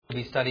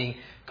We'll be studying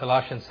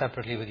Colossians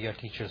separately with your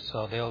teachers,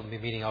 so they'll be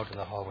meeting out in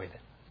the hallway then.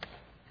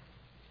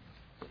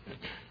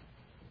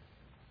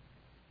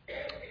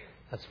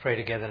 Let's pray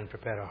together and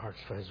prepare our hearts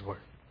for His Word.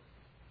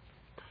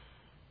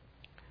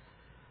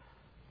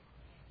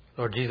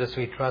 Lord Jesus,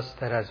 we trust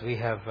that as we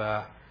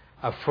have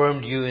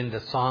affirmed You in the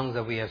songs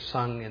that we have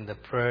sung, in the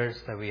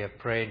prayers that we have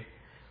prayed,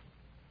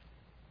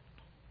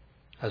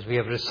 as we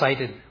have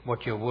recited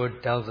what Your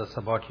Word tells us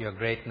about Your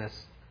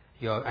greatness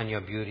and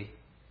Your beauty,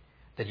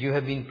 that You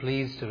have been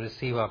pleased to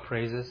receive our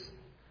praises.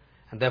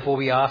 And therefore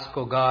we ask,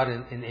 O God,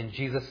 in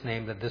Jesus'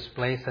 name, that this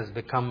place has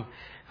become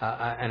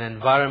an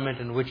environment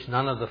in which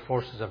none of the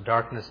forces of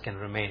darkness can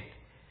remain.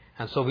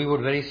 And so we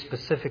would very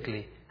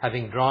specifically,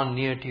 having drawn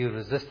near to You,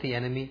 resist the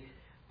enemy.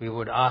 We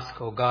would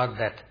ask, O God,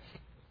 that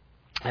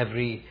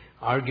every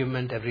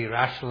argument, every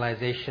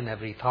rationalization,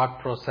 every thought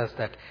process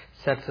that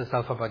sets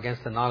itself up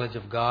against the knowledge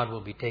of God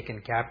will be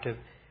taken captive,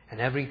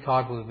 and every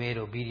thought will be made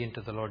obedient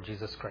to the Lord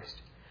Jesus Christ.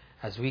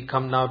 As we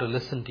come now to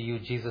listen to You,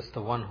 Jesus,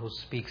 the one who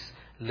speaks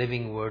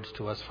living words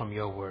to us from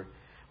Your Word,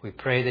 we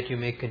pray that You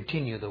may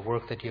continue the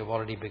work that You have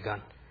already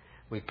begun.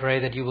 We pray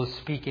that You will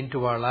speak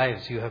into our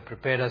lives. You have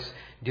prepared us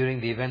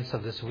during the events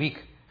of this week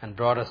and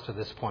brought us to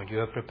this point. You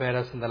have prepared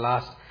us in the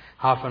last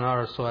half an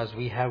hour or so as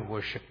we have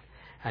worshipped.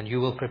 And You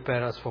will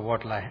prepare us for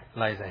what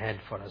lies ahead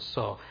for us.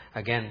 So,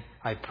 again,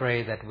 I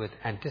pray that with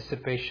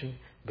anticipation,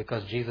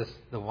 because Jesus,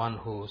 the one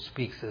who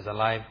speaks, is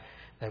alive,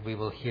 that we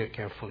will hear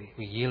carefully.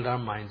 We yield our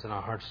minds and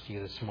our hearts to You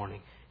this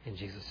morning. In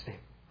Jesus'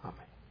 name.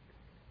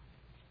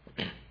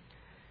 Amen.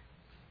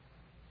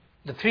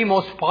 The three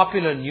most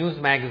popular news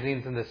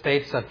magazines in the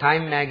States are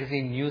Time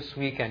Magazine,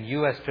 Newsweek, and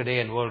US Today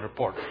and World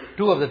Report.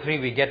 Two of the three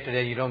we get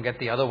today. You don't get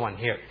the other one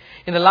here.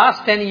 In the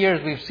last 10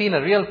 years, we've seen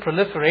a real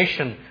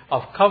proliferation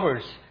of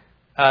covers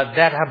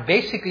that have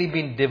basically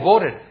been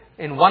devoted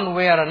in one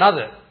way or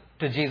another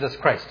to Jesus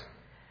Christ.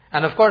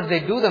 And of course,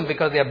 they do them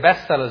because they are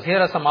bestsellers. Here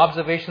are some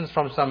observations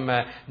from some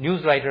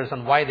news writers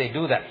on why they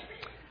do that.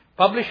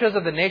 Publishers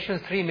of the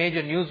nation's three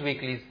major news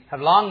weeklies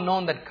have long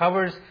known that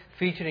covers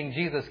featuring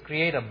Jesus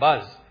create a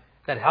buzz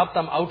that help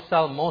them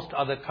outsell most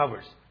other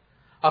covers.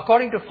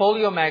 According to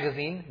Folio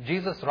magazine,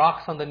 Jesus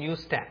rocks on the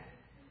newsstand.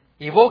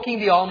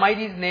 Evoking the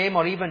Almighty's name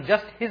or even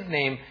just His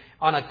name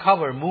on a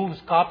cover moves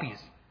copies.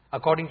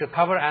 According to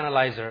Cover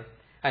Analyzer,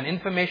 an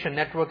information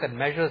network that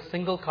measures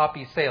single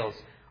copy sales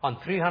on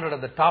 300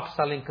 of the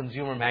top-selling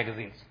consumer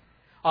magazines.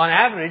 On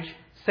average,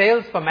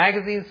 sales for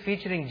magazines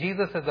featuring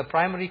Jesus as the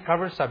primary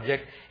cover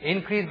subject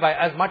increased by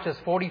as much as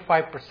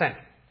 45%.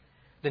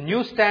 The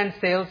newsstand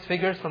sales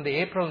figures from the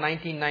April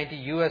 1990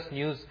 U.S.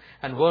 News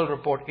and World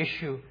Report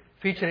issue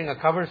featuring a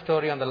cover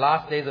story on the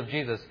last days of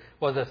Jesus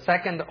was the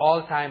second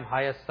all-time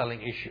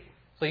highest-selling issue.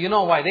 So you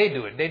know why they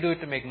do it. They do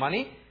it to make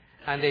money,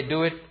 and they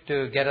do it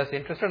to get us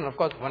interested. And of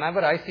course,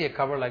 whenever I see a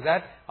cover like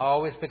that, I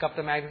always pick up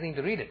the magazine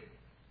to read it.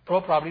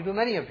 Probably do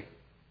many of you.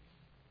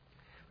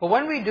 But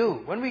when we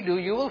do,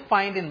 you will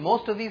find in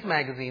most of these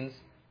magazines,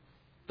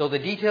 though the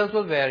details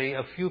will vary,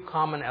 a few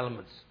common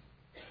elements.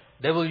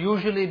 There will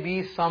usually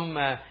be some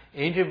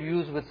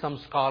interviews with some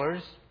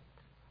scholars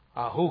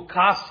who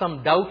cast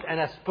some doubt and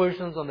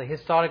aspersions on the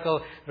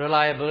historical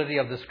reliability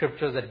of the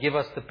scriptures that give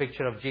us the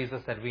picture of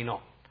Jesus that we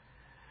know.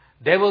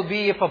 There will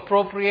be, if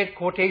appropriate,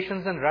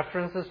 quotations and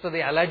references to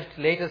the alleged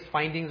latest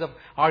findings of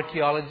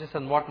archaeologists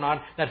and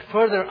whatnot that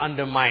further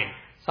undermine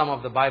some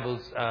of the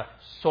Bible's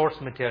source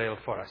material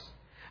for us.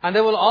 And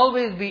there will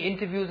always be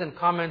interviews and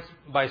comments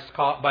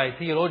by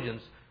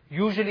theologians,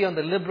 usually on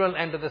the liberal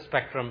end of the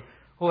spectrum,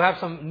 who have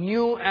some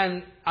new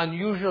and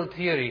unusual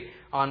theory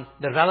on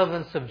the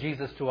relevance of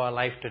Jesus to our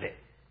life today.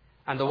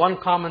 And the one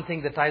common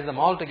thing that ties them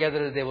all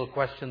together is they will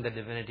question the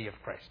divinity of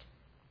Christ.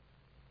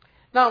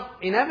 Now,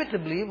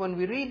 inevitably, when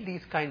we read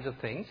these kinds of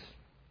things,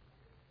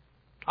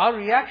 our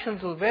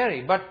reactions will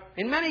vary. But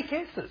in many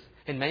cases,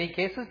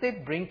 they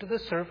bring to the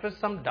surface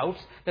some doubts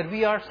that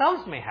we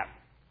ourselves may have.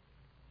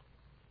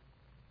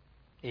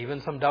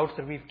 Even some doubts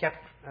that we've kept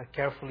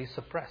carefully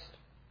suppressed.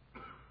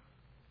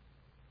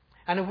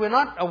 And if we're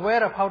not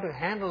aware of how to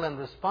handle and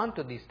respond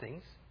to these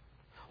things,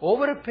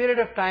 over a period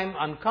of time,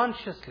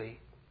 unconsciously,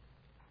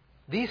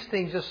 these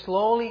things just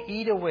slowly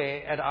eat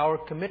away at our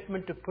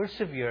commitment to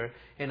persevere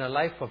in a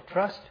life of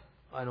trust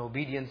and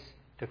obedience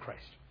to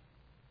Christ.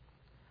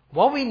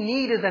 What we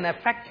need is an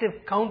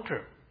effective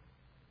counter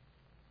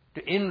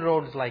to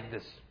inroads like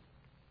this.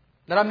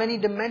 There are many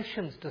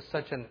dimensions to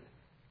such an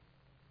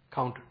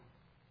counter.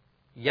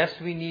 Yes,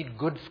 we need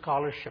good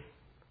scholarship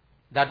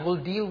that will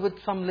deal with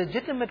some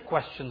legitimate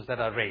questions that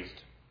are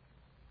raised.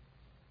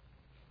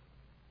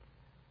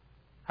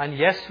 And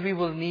yes, we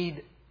will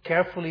need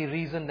carefully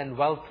reasoned and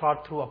well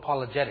thought through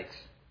apologetics.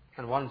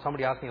 And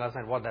somebody asked me last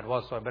night what that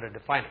was, so I better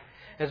define it.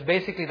 It's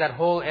basically that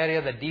whole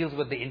area that deals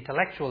with the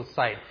intellectual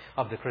side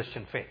of the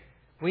Christian faith.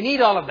 We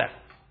need all of that.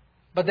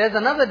 But there's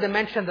another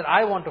dimension that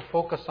I want to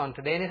focus on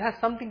today, and it has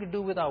something to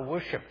do with our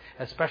worship,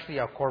 especially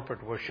our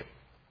corporate worship.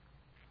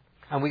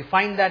 And we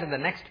find that in the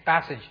next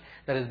passage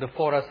that is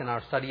before us in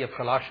our study of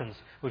Colossians,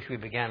 which we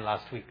began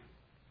last week.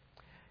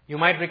 You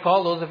might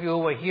recall, those of you who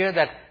were here,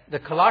 that the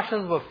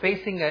Colossians were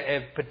facing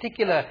a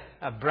particular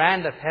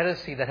brand of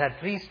heresy that had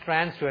three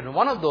strands to it. And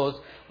one of those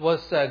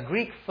was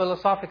Greek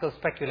philosophical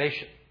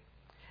speculation.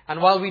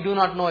 And while we do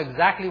not know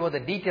exactly what the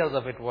details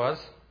of it was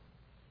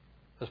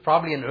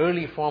probably an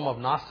early form of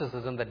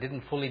Gnosticism that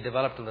didn't fully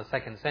develop till the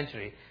 2nd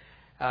century.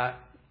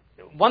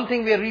 One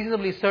thing we are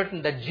reasonably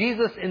certain, that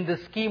Jesus in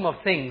this scheme of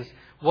things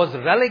was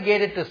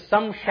relegated to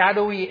some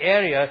shadowy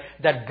area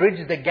that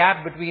bridged the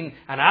gap between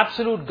an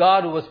absolute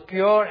God who was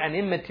pure and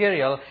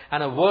immaterial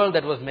and a world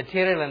that was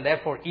material and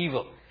therefore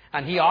evil.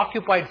 And he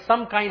occupied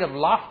some kind of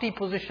lofty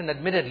position,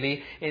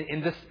 admittedly,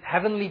 in this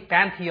heavenly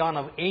pantheon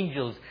of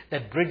angels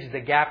that bridged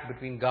the gap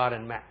between God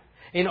and man.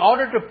 In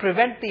order to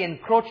prevent the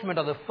encroachment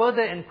or the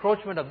further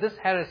encroachment of this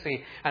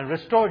heresy and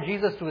restore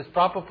Jesus to his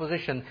proper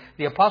position,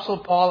 the Apostle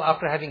Paul,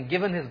 after having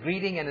given his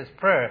greeting and his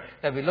prayer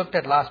that we looked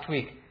at last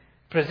week,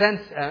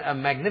 presents a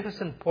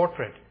magnificent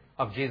portrait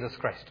of Jesus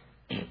Christ.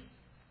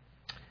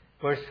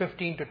 Verse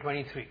 15 to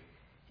 23.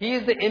 He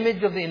is the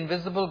image of the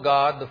invisible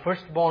God, the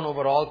firstborn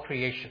over all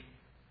creation.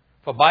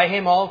 For by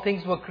him all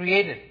things were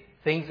created,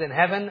 things in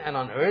heaven and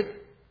on earth,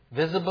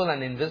 visible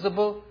and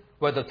invisible,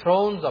 whether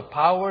thrones or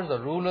powers or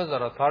rulers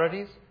or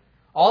authorities.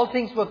 All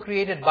things were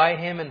created by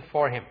him and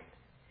for him.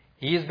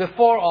 He is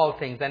before all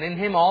things, and in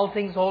him all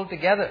things hold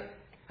together.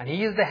 And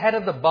he is the head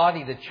of the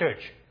body, the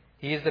church.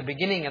 He is the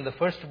beginning and the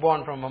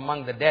firstborn from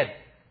among the dead,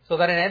 so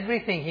that in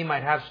everything he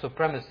might have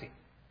supremacy.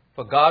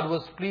 For God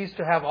was pleased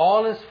to have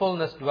all his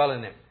fullness dwell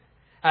in him,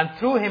 and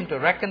through him to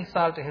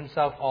reconcile to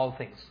himself all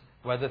things,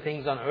 whether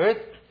things on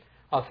earth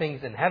or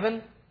things in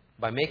heaven,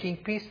 by making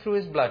peace through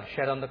his blood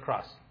shed on the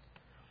cross.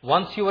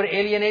 Once you were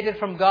alienated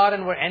from God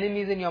and were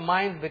enemies in your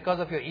minds because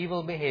of your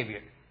evil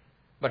behavior.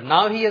 But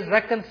now he has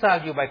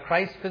reconciled you by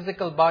Christ's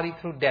physical body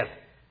through death,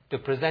 to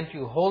present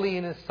you holy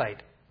in his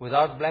sight,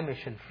 without blemish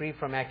and free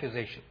from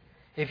accusation.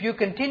 If you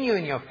continue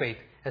in your faith,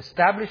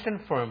 established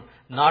and firm,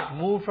 not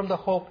moved from the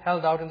hope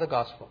held out in the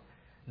gospel.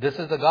 This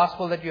is the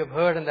gospel that you have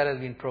heard and that has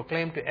been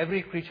proclaimed to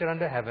every creature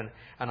under heaven,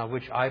 and of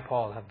which I,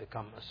 Paul, have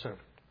become a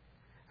servant.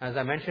 As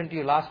I mentioned to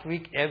you last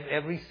week,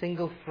 every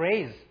single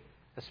phrase,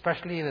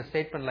 especially in a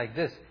statement like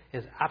this,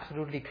 is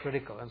absolutely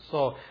critical. And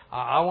so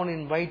I want to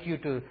invite you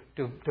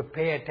to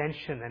pay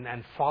attention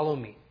and follow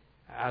me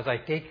as I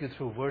take you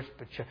through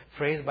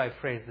phrase by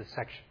phrase this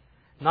section.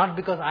 Not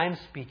because I'm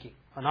speaking,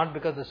 or not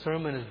because the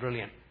sermon is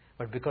brilliant,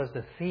 but because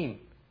the theme,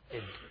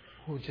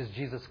 which is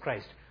Jesus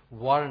Christ,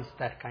 warrants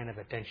that kind of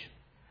attention.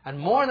 And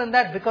more than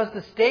that, because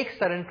the stakes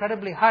are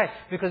incredibly high,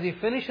 because he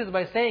finishes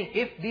by saying,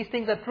 if these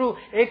things are true,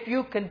 if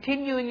you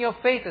continue in your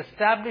faith,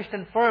 established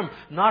and firm,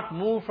 not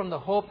moved from the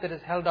hope that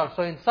is held out.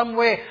 So in some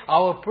way,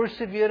 our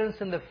perseverance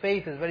in the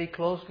faith is very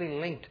closely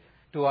linked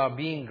to our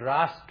being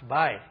grasped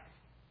by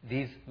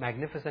these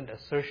magnificent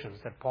assertions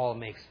that Paul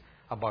makes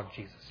about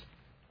Jesus.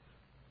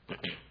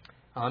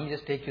 Now, let me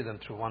just take you them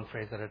through one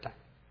phrase at a time.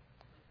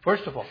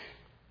 First of all,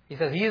 he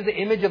says, he is the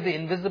image of the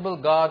invisible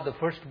God, the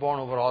firstborn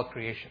over all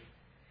creation.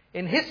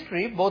 In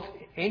history, both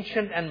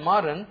ancient and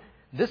modern,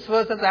 this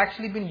verse has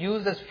actually been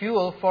used as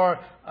fuel for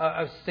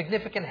a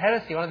significant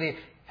heresy. One of the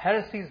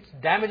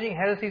damaging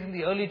heresies in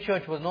the early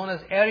church was known as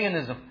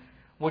Arianism,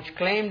 which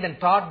claimed and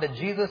taught that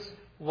Jesus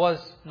was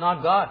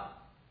not God.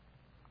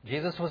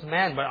 Jesus was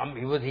man,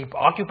 but he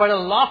occupied a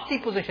lofty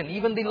position,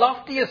 even the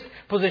loftiest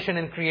position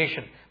in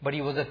creation, but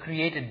he was a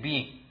created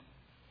being.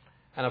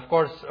 And of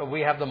course,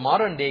 we have the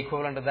modern day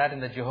equivalent of that in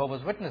the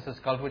Jehovah's Witnesses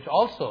cult, which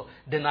also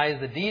denies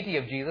the deity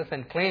of Jesus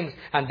and claims,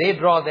 and they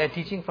draw their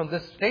teaching from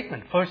this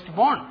statement,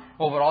 firstborn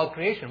over all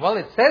creation. Well,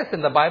 it says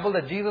in the Bible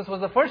that Jesus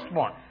was the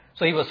firstborn.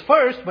 So he was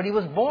first, but he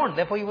was born.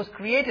 Therefore, he was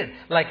created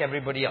like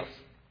everybody else.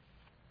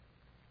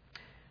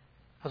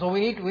 So we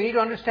need to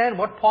understand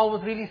what Paul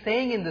was really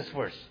saying in this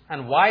verse,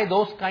 and why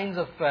those kinds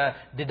of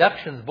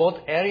deductions, both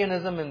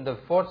Arianism in the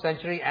 4th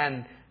century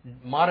and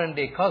modern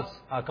day cults,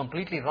 are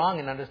completely wrong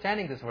in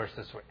understanding this verse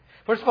this way.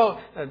 First of all,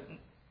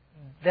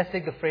 let's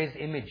take the phrase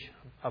image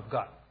of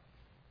God.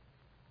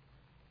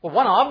 Well,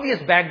 one obvious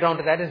background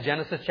to that is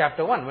Genesis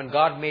chapter 1, when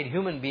God made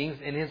human beings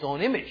in his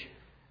own image.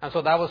 And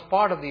so that was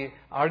part of the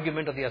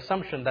argument of the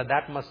assumption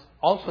that must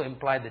also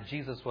imply that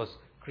Jesus was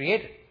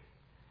created.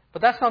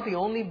 But that's not the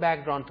only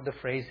background to the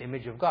phrase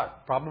image of God.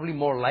 Probably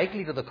more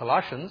likely to the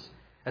Colossians,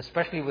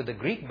 especially with the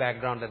Greek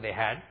background that they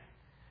had.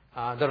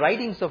 The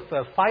writings of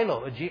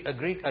Philo,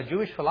 a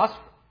Jewish philosopher.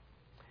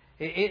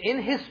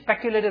 In his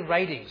speculative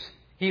writings,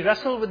 he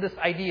wrestled with this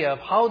idea of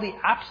how the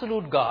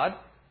absolute God,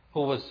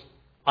 who was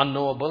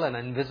unknowable and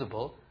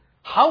invisible,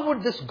 how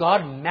would this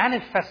God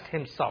manifest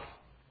himself?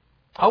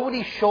 How would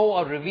he show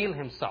or reveal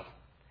himself?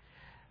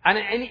 And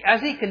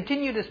as he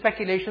continued his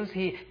speculations,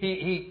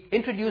 he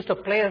introduced a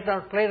play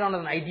around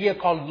an idea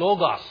called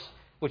logos,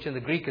 which in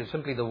the Greek is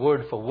simply the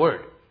word for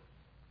word.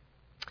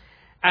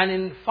 And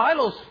in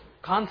Philo's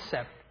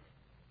concept,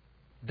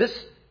 this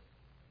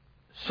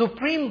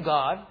supreme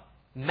God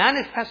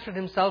manifested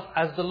himself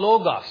as the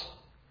logos.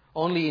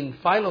 Only in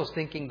Philo's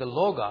thinking, the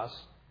logos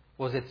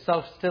was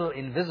itself still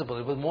invisible.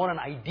 It was more an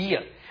idea.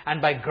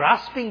 And by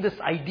grasping this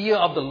idea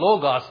of the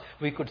Logos,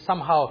 we could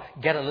somehow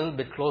get a little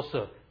bit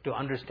closer to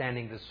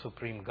understanding this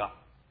supreme God.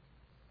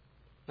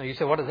 Now you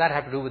say, what does that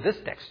have to do with this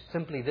text?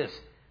 Simply this,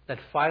 that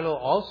Philo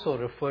also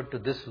referred to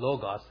this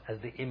Logos as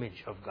the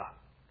image of God.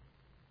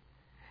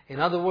 In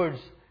other words,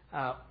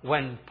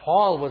 when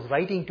Paul was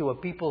writing to a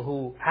people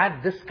who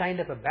had this kind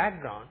of a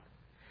background,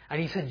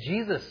 and he said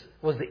Jesus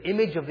was the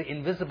image of the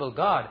invisible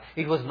God,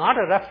 it was not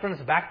a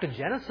reference back to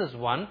Genesis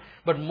 1,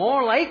 but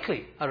more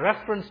likely a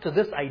reference to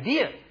this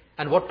idea.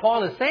 And what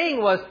Paul is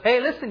saying was, hey,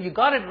 listen, you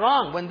got it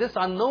wrong. When this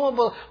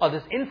unknowable or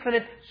this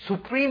infinite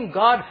supreme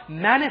God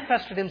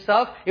manifested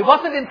himself, it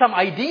wasn't in some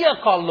idea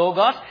called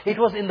Logos, it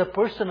was in the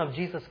person of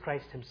Jesus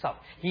Christ himself.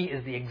 He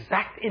is the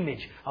exact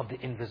image of the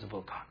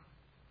invisible God.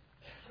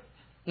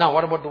 Now,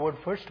 what about the word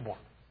firstborn?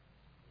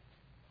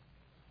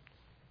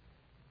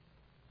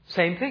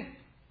 Same thing.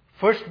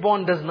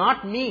 Firstborn does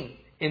not mean,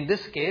 in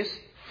this case,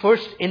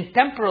 first in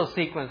temporal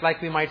sequence,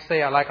 like we might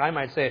say, or like I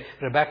might say,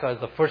 Rebecca is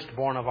the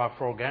firstborn of our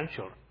 4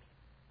 grandchildren.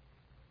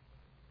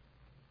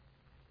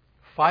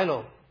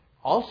 Philo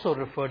also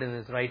referred in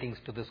his writings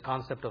to this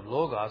concept of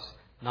Logos,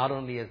 not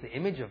only as the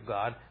image of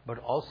God, but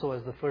also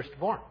as the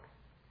firstborn.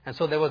 And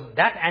so there was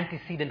that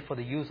antecedent for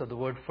the use of the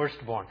word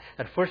firstborn.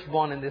 That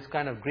firstborn in this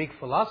kind of Greek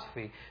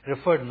philosophy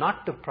referred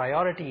not to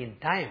priority in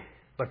time,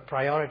 but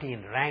priority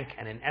in rank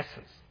and in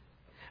essence.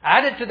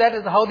 Added to that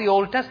is how the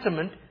Old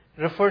Testament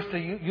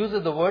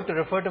uses the word to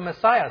refer to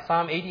Messiah.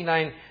 Psalm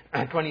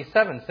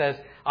 89:27 says,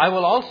 I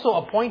will also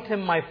appoint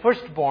him my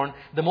firstborn,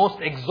 the most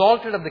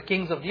exalted of the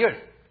kings of the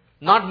earth.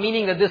 Not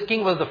meaning that this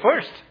king was the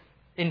first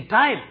in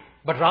time,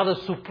 but rather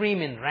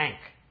supreme in rank.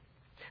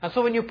 And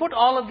so when you put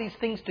all of these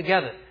things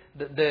together,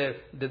 the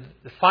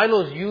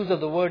Philo's use of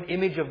the word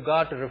image of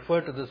God to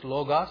refer to this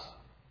Logos,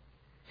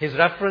 his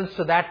reference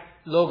to that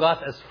Logos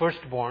as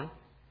firstborn,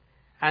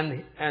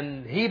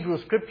 and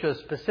Hebrew scriptures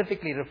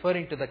specifically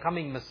referring to the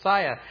coming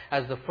Messiah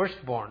as the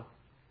firstborn,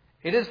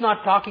 it is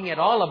not talking at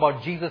all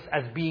about Jesus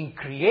as being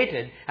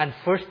created and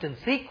first in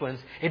sequence.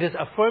 It is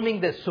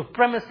affirming the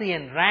supremacy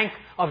and rank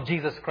of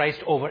Jesus Christ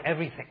over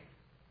everything.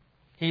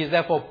 He is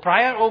therefore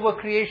prior over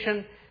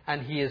creation,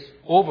 and he is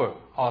over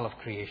all of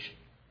creation.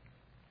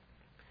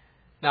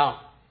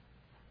 Now,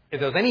 if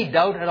there's any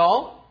doubt at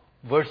all,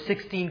 verse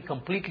 16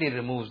 completely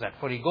removes that.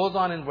 For he goes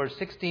on in verse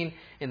 16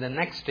 in the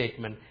next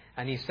statement,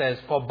 and he says,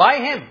 for by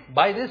him,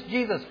 by this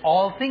Jesus,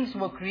 all things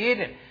were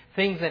created.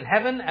 Things in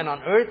heaven and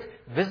on earth,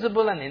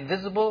 visible and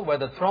invisible,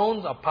 whether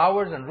thrones or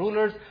powers and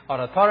rulers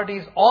or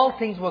authorities, all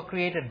things were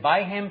created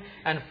by him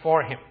and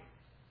for him.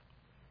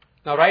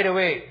 Now right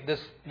away, this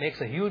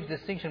makes a huge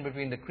distinction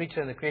between the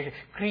creature and the creation.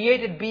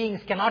 Created beings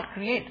cannot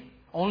create.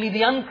 Only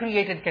the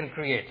uncreated can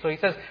create. So he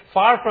says,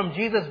 far from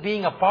Jesus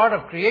being a part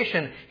of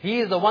creation, he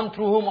is the one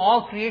through whom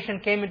all creation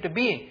came into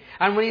being.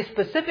 And when he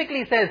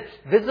specifically says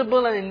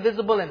visible and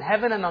invisible in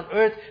heaven and on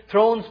earth,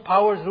 thrones,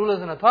 powers,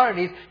 rulers and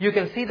authorities, you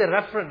can see the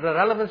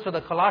relevance to the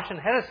Colossian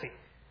heresy,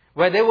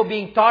 where they were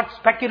being taught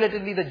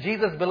speculatively that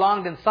Jesus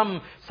belonged in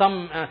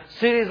some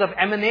series of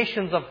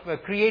emanations of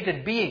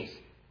created beings,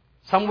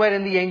 somewhere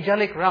in the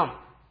angelic realm.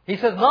 He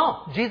says,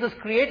 no, Jesus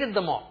created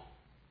them all.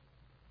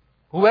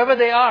 Whoever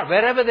they are,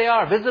 wherever they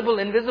are, visible,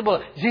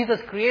 invisible, Jesus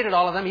created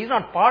all of them. He's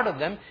not part of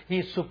them. He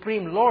is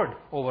supreme Lord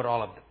over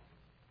all of them.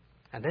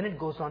 And then it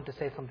goes on to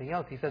say something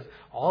else. He says,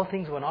 all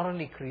things were not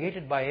only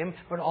created by him,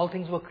 but all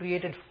things were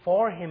created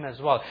for him as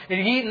well.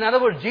 In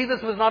other words,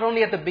 Jesus was not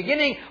only at the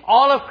beginning,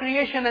 all of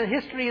creation and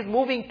history is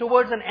moving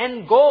towards an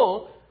end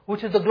goal,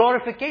 which is the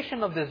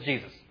glorification of this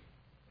Jesus.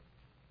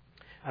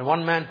 And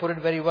one man put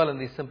it very well in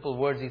these simple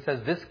words. He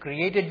says, this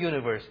created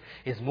universe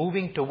is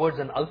moving towards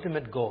an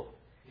ultimate goal.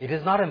 It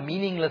is not a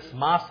meaningless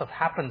mass of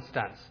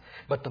happenstance,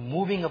 but the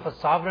moving of a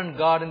sovereign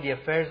God in the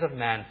affairs of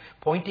man,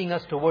 pointing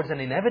us towards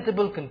an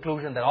inevitable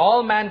conclusion that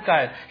all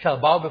mankind shall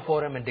bow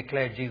before him and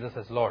declare Jesus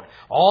as Lord.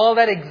 All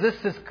that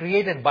exists is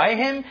created by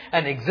him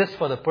and exists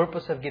for the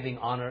purpose of giving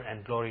honor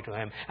and glory to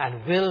him,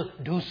 and will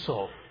do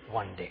so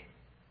one day.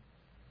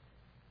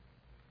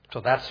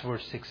 So that's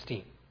verse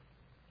 16.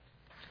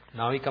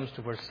 Now he comes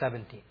to verse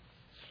 17.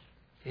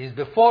 He is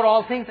before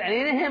all things, and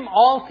in him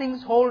all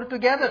things hold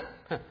together.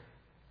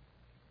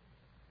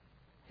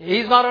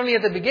 He's not only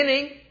at the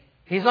beginning,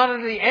 he's not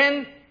at the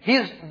end,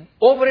 he's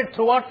over it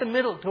throughout the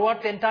middle,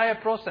 throughout the entire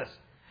process.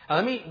 Now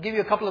let me give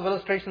you a couple of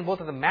illustrations, both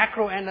at the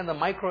macro end and the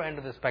micro end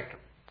of the spectrum.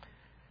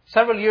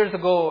 Several years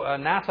ago,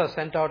 NASA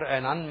sent out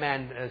an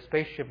unmanned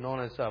spaceship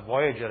known as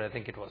Voyager, I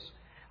think it was.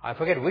 I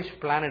forget which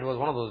planet was,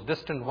 one of those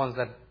distant ones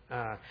that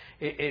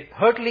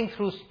hurtling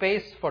through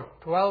space for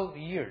 12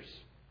 years,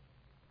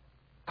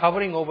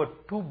 covering over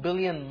 2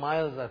 billion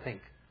miles, I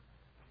think.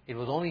 It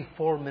was only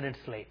 4 minutes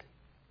late.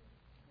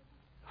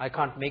 I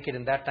can't make it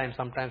in that time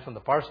sometimes from the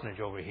parsonage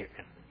over here.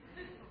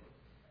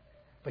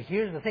 But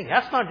here's the thing.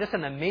 That's not just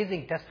an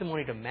amazing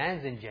testimony to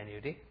man's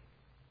ingenuity.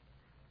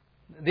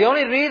 The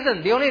only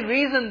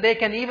reason they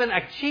can even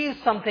achieve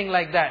something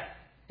like that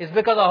is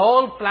because the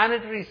whole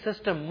planetary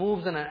system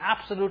moves in an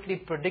absolutely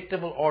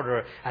predictable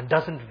order and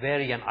doesn't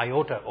vary an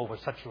iota over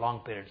such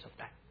long periods of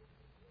time.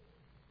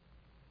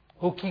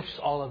 Who keeps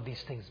all of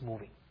these things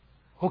moving?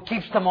 Who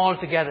keeps them all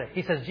together?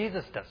 He says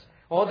Jesus does.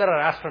 Oh, there are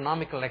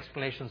astronomical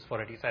explanations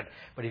for it, he said.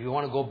 But if you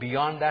want to go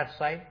beyond that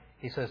side,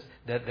 he says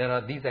that there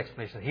are these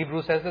explanations.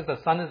 Hebrews says that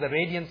the Son is the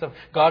radiance of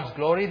God's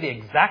glory, the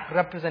exact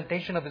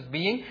representation of His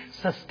being,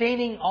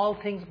 sustaining all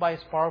things by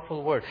His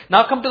powerful word.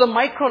 Now come to the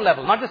micro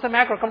level, not just the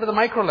macro, come to the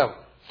micro level.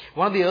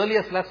 One of the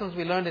earliest lessons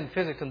we learned in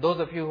physics, and those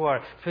of you who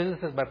are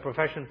physicists by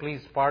profession,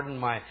 please pardon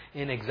my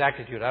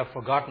inexactitude. I've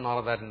forgotten all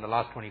of that in the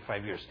last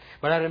 25 years.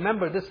 But I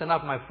remember this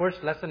enough, my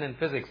first lesson in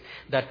physics,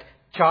 that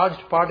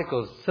charged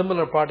particles,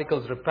 similar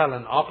particles repel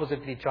and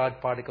oppositely charged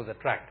particles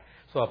attract.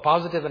 So a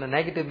positive and a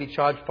negatively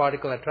charged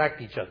particle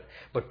attract each other.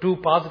 But two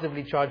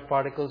positively charged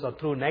particles or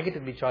two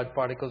negatively charged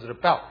particles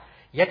repel.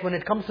 Yet when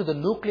it comes to the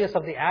nucleus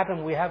of the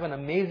atom, we have an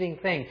amazing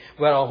thing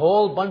where a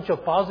whole bunch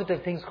of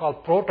positive things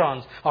called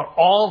protons are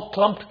all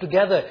clumped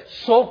together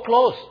so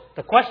close.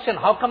 The question,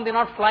 how come they're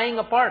not flying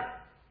apart?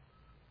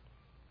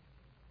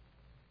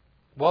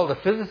 Well, the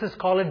physicists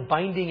call it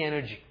binding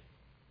energy.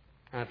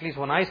 And at least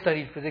when I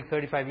studied physics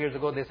 35 years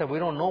ago, they said we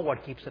don't know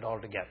what keeps it all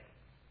together.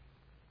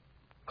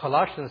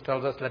 Colossians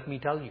tells us, let me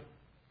tell you,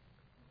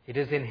 it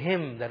is in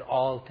Him that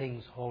all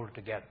things hold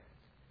together.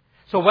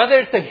 So whether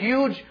it's a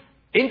huge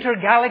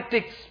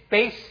intergalactic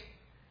space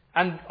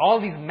and all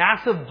these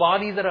massive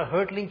bodies that are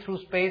hurtling through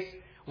space,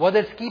 whether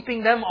it's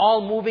keeping them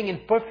all moving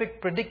in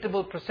perfect,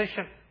 predictable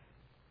precision,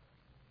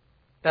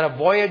 that a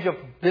voyage of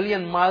 1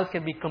 billion miles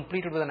can be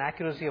completed with an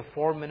accuracy of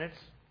 4 minutes,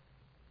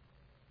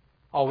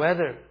 or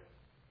whether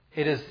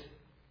it is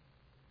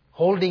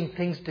holding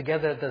things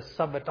together at the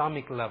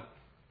subatomic level.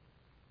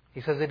 He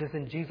says it is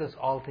in Jesus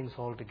all things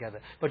hold together.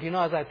 But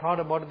as I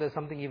thought about it, there's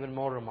something even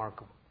more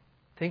remarkable.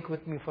 Think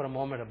with me for a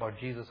moment about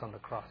Jesus on the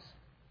cross.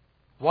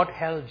 What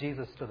held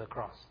Jesus to the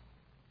cross?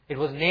 It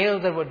was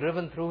nails that were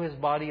driven through His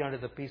body onto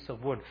the piece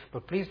of wood.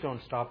 But please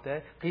don't stop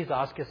there. Please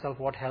ask yourself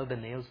what held the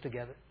nails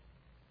together.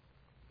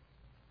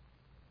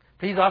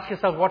 Please ask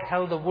yourself what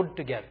held the wood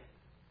together.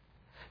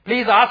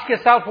 Please ask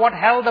yourself what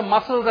held the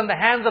muscles and the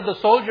hands of the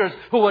soldiers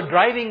who were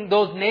driving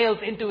those nails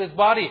into His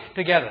body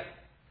together.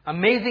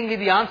 Amazingly,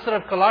 the answer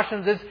of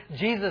Colossians is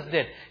Jesus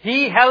did.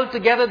 He held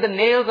together the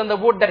nails and the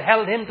wood that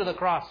held Him to the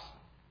cross.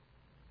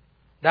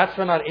 That's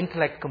when our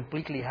intellect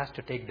completely has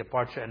to take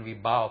departure and we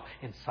bow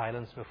in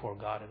silence before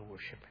God and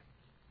worship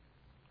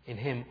Him. In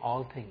Him,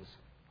 all things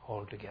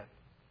hold together.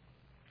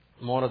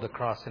 More of the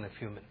cross in a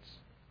few minutes.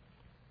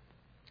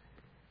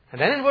 And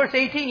then in verse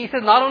 18, he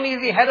says, not only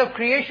is He head of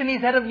creation,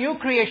 He's head of new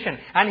creation.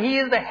 And He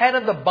is the head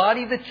of the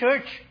body, the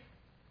church.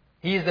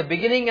 He is the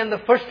beginning and the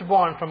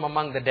firstborn from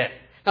among the dead.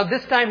 Now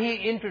this time He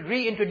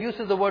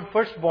reintroduces the word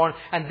firstborn,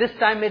 and this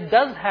time it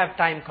does have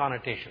time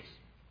connotations.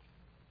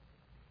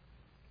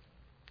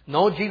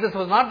 No, Jesus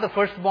was not the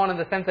firstborn in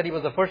the sense that He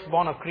was the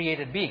firstborn of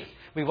created beings.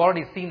 We've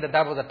already seen that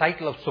that was a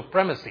title of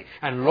supremacy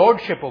and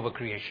lordship over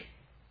creation.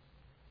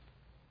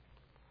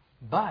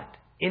 But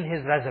in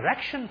His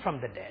resurrection from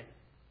the dead,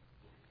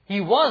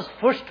 He was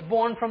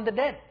firstborn from the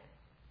dead.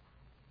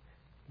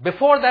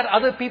 Before that,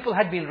 other people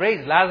had been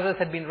raised. Lazarus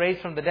had been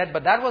raised from the dead,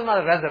 but that was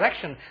not a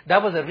resurrection.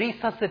 That was a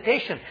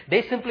resuscitation.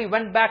 They simply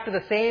went back to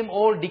the same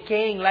old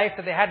decaying life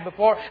that they had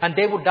before, and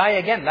they would die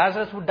again.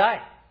 Lazarus would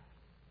die.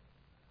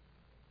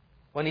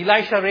 When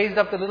Elisha raised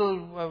up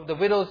the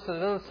widow's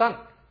little son,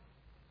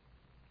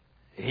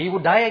 he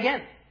would die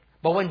again.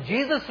 But when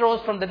Jesus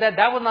rose from the dead,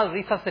 that was not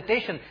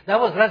resuscitation. That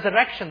was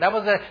resurrection. That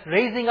was a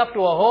raising up to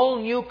a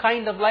whole new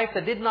kind of life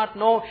that did not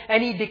know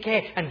any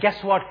decay. And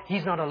guess what?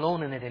 He's not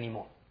alone in it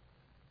anymore.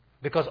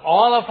 Because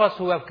all of us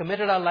who have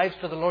committed our lives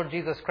to the Lord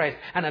Jesus Christ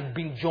and have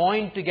been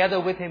joined together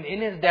with Him in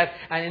His death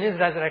and in His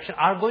resurrection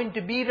are going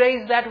to be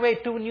raised that way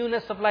to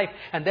newness of life.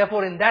 And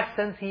therefore, in that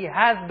sense, He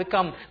has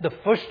become the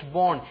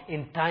firstborn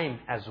in time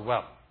as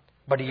well.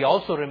 But He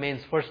also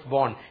remains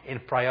firstborn in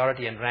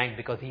priority and rank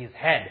because He is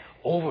head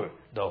over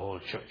the whole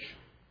church.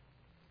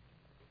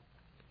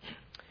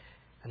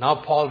 And now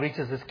Paul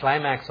reaches this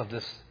climax of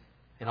this.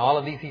 In all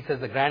of these, he says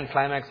the grand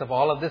climax of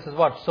all of this is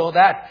what? So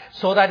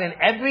that in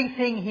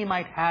everything He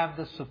might have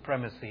the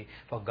supremacy.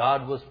 For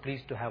God was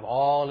pleased to have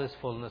all His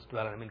fullness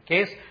dwell in Him.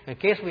 In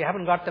case we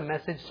haven't got the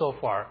message so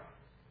far,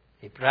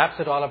 he wraps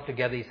it all up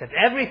together. He said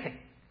everything.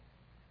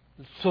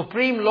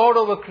 Supreme Lord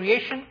over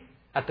creation,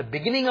 at the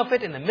beginning of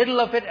it, in the middle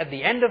of it, at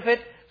the end of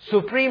it.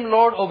 Supreme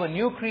Lord over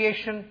new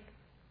creation.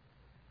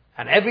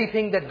 And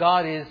everything that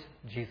God is,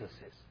 Jesus is.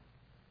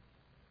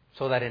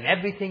 So that in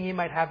everything He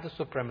might have the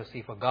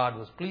supremacy, for God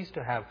was pleased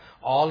to have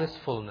all His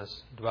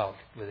fullness dwelt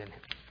within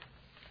Him.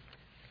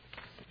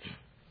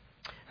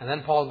 And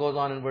then Paul goes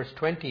on in verse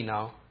 20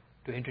 now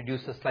to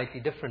introduce a slightly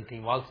different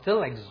theme while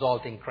still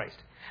exalting Christ.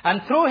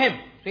 And through Him,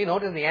 see,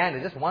 notice the and,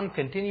 it's just one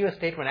continuous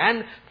statement.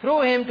 And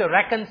through Him to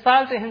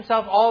reconcile to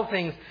Himself all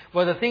things,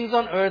 whether things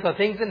on earth or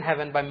things in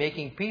heaven, by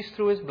making peace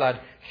through His blood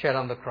shed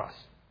on the cross.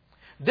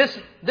 This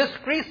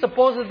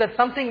presupposes that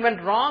something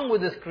went wrong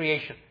with this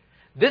creation.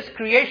 This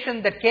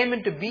creation that came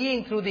into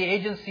being through the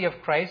agency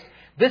of Christ,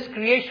 this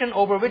creation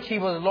over which He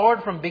was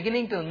Lord from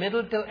beginning till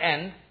middle till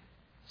end,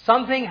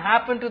 something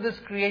happened to this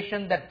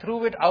creation that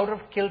threw it out of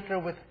kilter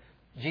with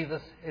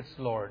Jesus, it's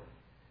Lord,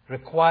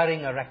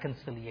 requiring a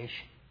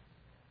reconciliation.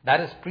 That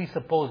is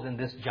presupposed in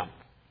this jump.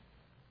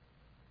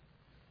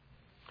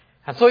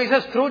 And so he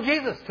says, through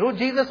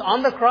Jesus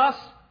on the cross,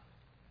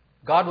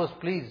 God was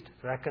pleased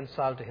to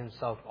reconcile to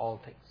himself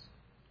all things.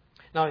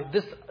 Now,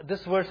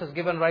 this verse has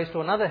given rise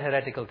to another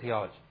heretical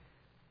theology.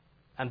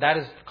 And that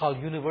is called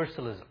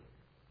universalism.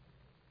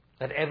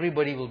 That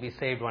everybody will be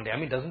saved one day. I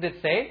mean, doesn't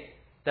it say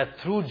that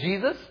through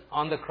Jesus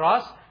on the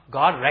cross,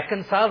 God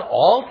reconciled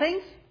all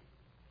things?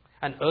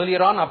 And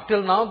earlier on, up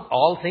till now,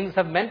 all things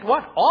have meant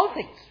what? All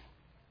things.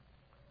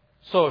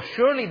 So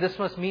surely this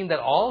must mean that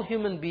all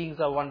human beings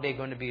are one day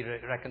going to be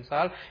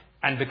reconciled.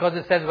 And because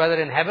it says whether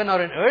in heaven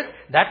or in earth,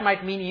 that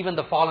might mean even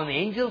the fallen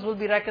angels will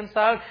be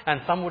reconciled.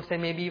 And some would say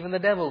maybe even the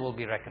devil will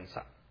be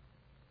reconciled.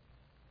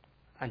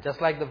 And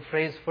just like the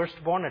phrase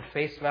firstborn at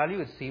face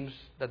value, it seems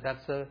that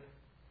that's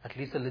at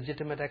least a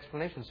legitimate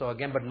explanation. So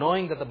again, but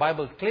knowing that the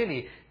Bible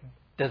clearly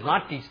does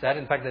not teach that.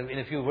 In fact, in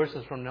a few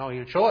verses from now,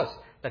 he'll show us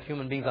that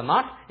human beings are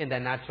not in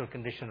their natural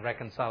condition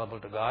reconcilable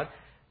to God.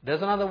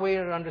 There's another way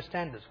to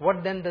understand this.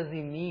 What then does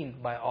he mean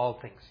by all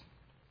things?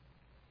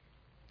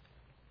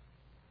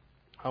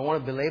 I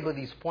want to belabor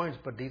these points,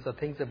 but these are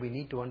things that we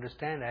need to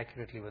understand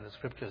accurately when the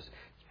scriptures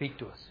speak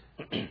to us.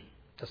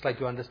 Just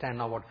like you understand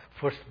now what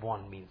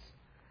firstborn means.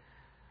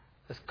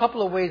 There's a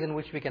couple of ways in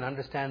which we can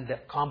understand the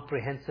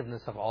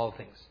comprehensiveness of all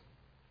things.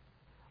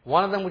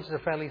 One of them, which is a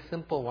fairly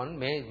simple one,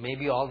 may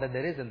be all that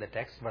there is in the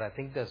text, but I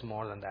think there's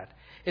more than that.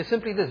 It's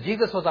simply this.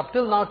 Jesus was up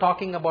till now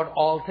talking about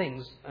all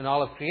things and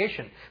all of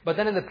creation. But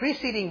then in the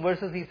preceding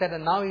verses he said,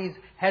 and now he's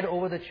head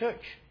over the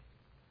church.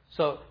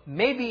 So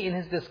maybe in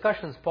his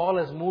discussions, Paul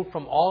has moved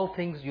from all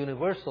things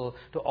universal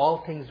to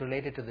all things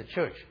related to the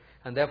church.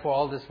 And therefore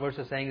all this verse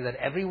is saying that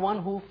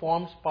everyone who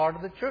forms part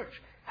of the church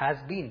has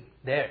been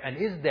there and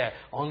is there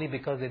only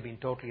because they've been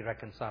totally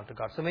reconciled to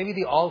God. So maybe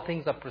the all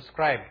things are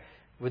prescribed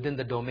within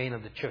the domain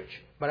of the church.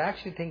 But I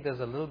actually think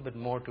there's a little bit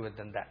more to it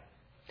than that.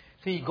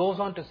 So he goes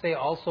on to say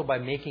also by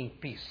making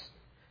peace.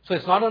 So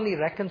it's not only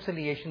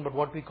reconciliation, but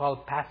what we call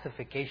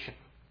pacification.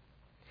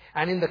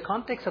 And in the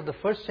context of the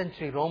first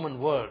century Roman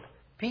world,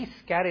 peace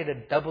carried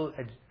a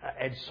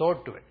double-edged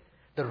sword to it.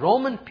 The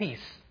Roman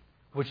peace,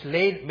 which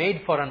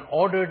made for an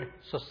ordered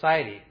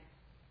society,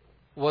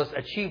 was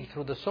achieved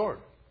through the sword.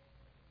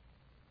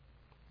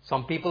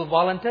 Some people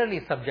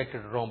voluntarily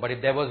subjected to Rome, but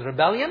if there was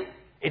rebellion,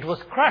 it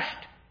was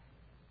crushed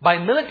by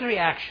military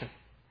action.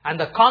 And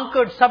the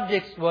conquered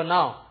subjects were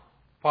now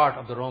part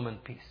of the Roman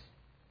peace.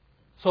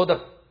 So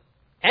the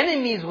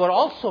enemies were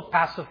also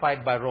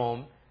pacified by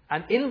Rome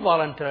and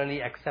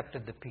involuntarily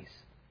accepted the peace.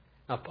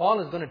 Now Paul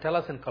is going to tell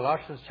us in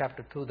Colossians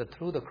chapter 2 that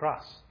through the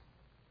cross,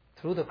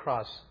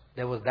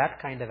 there was that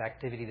kind of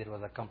activity that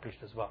was accomplished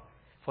as well.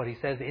 For he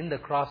says, in the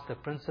cross, the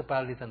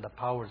principalities and the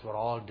powers were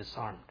all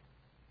disarmed.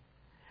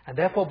 And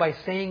therefore, by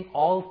saying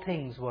all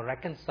things were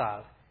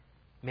reconciled,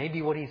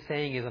 maybe what he's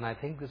saying is, and I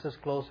think this is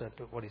closer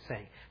to what he's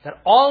saying,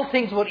 that all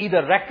things were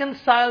either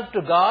reconciled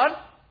to God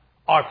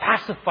or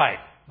pacified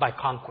by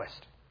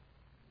conquest.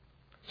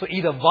 So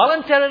either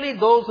voluntarily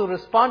those who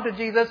respond to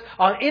Jesus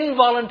or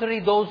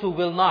involuntarily those who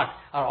will not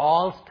are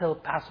all still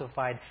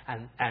pacified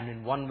and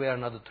in one way or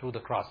another through the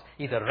cross.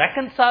 Either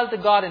reconciled to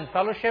God in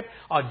fellowship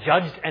or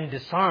judged and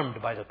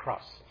disarmed by the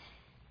cross.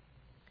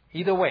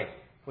 Either way,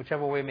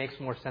 whichever way makes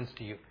more sense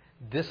to you.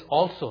 This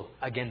also,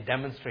 again,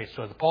 demonstrates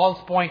to us.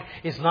 Paul's point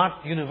is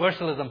not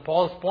universalism.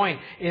 Paul's point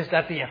is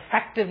that the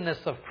effectiveness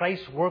of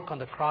Christ's work on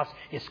the cross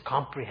is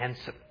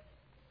comprehensive.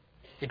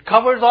 It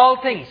covers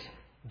all things,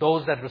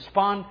 those that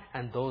respond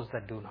and those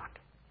that do not.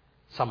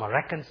 Some are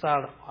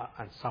reconciled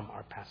and some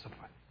are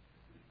pacified.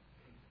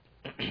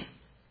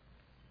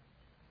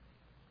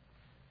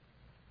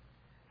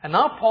 And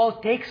now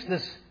Paul takes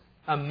this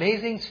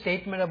amazing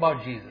statement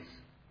about Jesus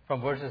from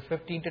verses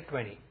 15 to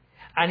 20.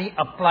 And he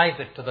applies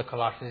it to the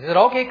Colossians. He said,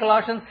 okay,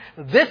 Colossians,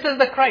 this is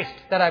the Christ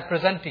that I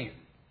present to you.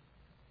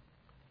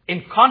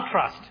 In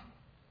contrast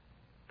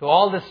to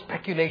all this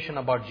speculation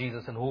about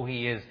Jesus and who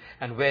he is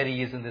and where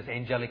he is in this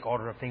angelic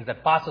order of things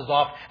that passes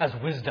off as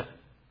wisdom.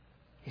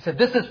 He said,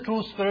 this is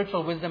true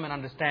spiritual wisdom and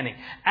understanding.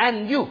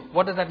 And you,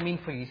 what does that mean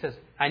for you? He says,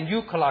 and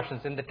you,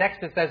 Colossians. In the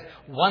text it says,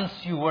 once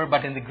you were,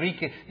 but in the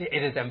Greek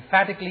it is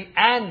emphatically,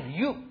 and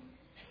you.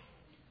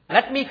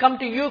 Let me come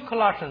to you,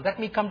 Colossians. Let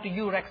me come to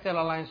you,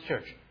 Rexdale Alliance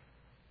Church.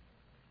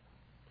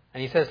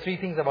 And he says three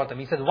things about them.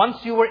 He says, once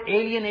you were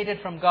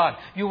alienated from God.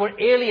 You were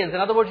aliens. In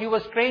other words, you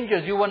were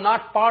strangers. You were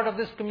not part of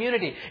this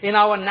community. In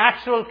our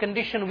natural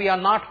condition, we are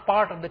not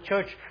part of the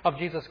church of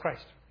Jesus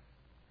Christ.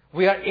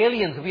 We are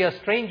aliens. We are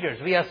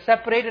strangers. We are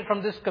separated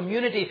from this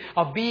community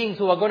of beings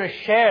who are going to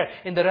share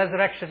in the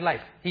resurrection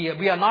life. We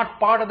are not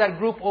part of that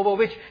group over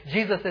which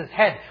Jesus is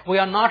head. We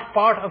are not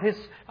part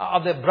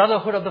of the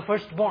brotherhood of the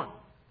firstborn.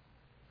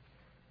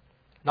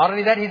 Not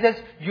only that, he says,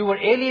 you were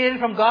alienated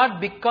from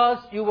God because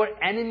you were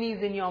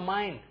enemies in your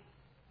mind.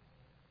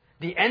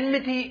 The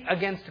enmity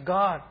against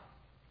God,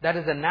 that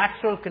is a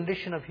natural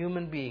condition of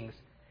human beings,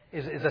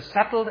 is a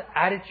settled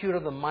attitude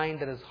of the mind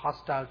that is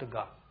hostile to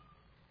God.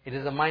 It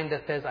is a mind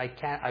that says,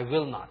 I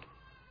will not.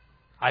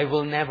 I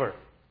will never.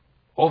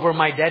 over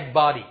my dead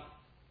body.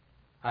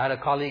 I had a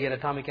colleague at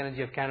Atomic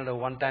Energy of Canada,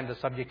 one time the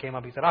subject came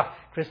up, he said,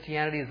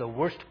 Christianity is the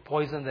worst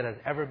poison that has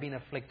ever been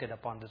afflicted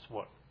upon this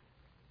world.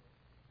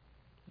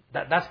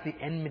 That's the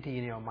enmity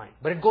in your mind.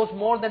 But it goes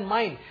more than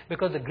mind,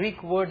 because the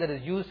Greek word that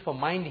is used for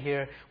mind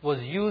here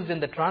was used in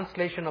the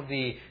translation of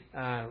the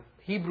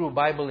Hebrew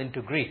Bible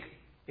into Greek.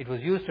 It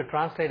was used to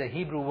translate a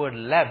Hebrew word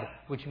leb,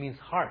 which means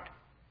heart.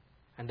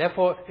 And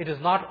therefore, it is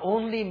not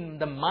only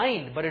the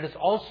mind, but it is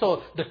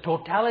also the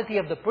totality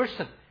of the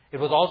person. It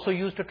was also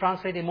used to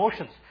translate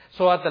emotions.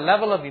 So at the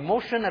level of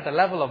emotion, at the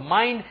level of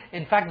mind,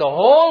 in fact, the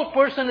whole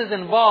person is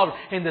involved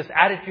in this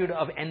attitude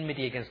of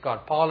enmity against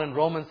God. Paul in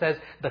Romans says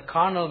the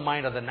carnal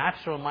mind or the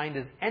natural mind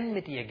is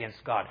enmity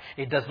against God.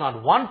 It does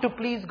not want to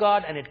please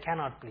God, and it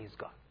cannot please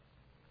God.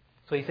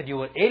 So he said you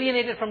were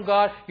alienated from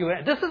God.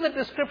 This is a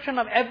description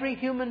of every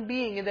human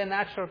being in their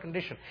natural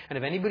condition. And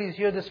if anybody is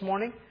here this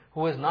morning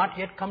who has not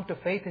yet come to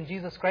faith in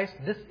Jesus Christ,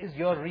 this is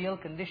your real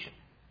condition.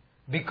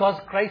 Because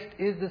Christ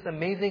is this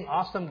amazing,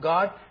 awesome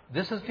God,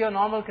 this is your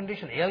normal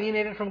condition.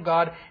 Alienated from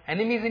God,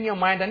 enemies in your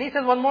mind. And he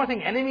says one more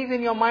thing, enemies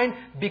in your mind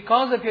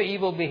because of your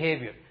evil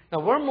behavior. Now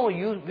we're more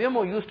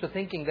used to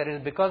thinking that it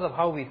is because of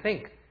how we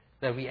think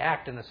that we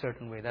act in a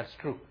certain way. That's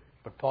true.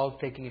 But Paul's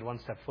taking it one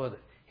step further.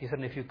 He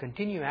said, if you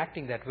continue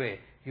acting that way,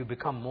 you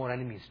become more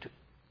enemies too.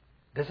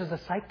 This is a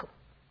cycle.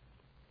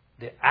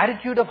 The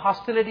attitude of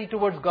hostility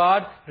towards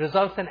God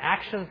results in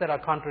actions that are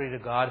contrary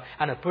to God,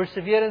 and a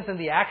perseverance in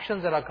the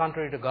actions that are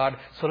contrary to God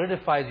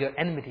solidifies your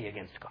enmity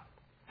against God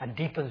and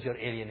deepens your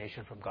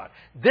alienation from God.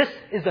 This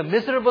is the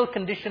miserable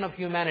condition of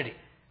humanity.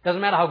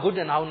 Doesn't matter how good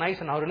and how nice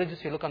and how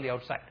religious you look on the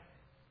outside.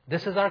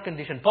 This is our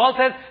condition. Paul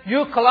says,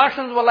 you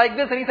Colossians were like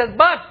this, and he says,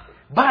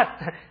 but,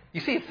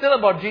 you see, it's still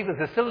about Jesus.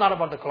 It's still not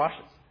about the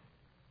Colossians.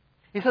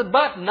 He says,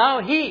 but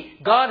now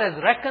God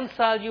has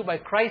reconciled you by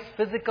Christ's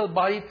physical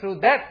body through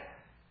death.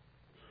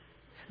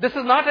 This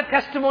is not a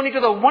testimony to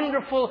the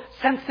wonderful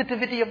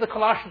sensitivity of the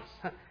Colossians.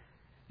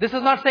 This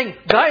is not saying,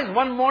 guys,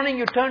 one morning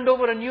you turned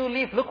over a new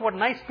leaf. Look what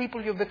nice people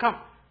you've become.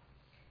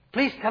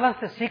 Please tell us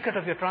the secret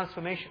of your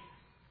transformation.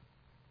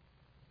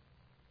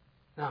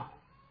 No.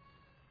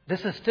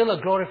 This is still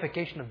a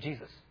glorification of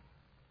Jesus.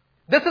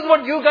 This is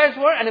what you guys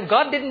were, and if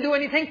God didn't do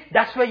anything,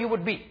 that's where you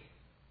would be.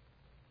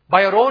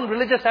 By your own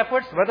religious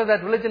efforts, whether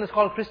that religion is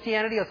called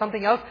Christianity or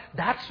something else,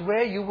 that's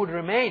where you would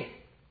remain.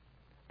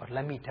 But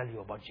let me tell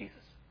you about Jesus.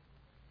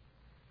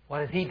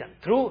 What has He done?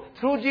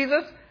 Through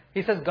Jesus,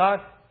 He says,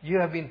 God, you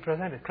have been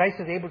presented. Christ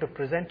is able to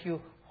present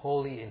you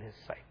holy in His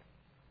sight.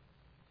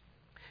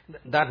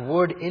 That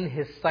word in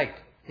His sight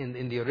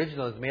in the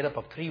original is made up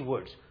of 3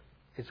 words.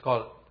 It's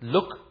called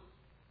look,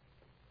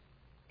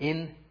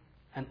 in,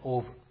 and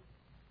over.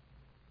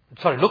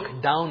 Sorry,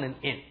 look down and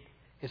in.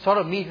 It sort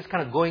of means just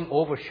kind of going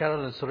over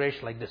Cheryl and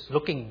Suresh like this,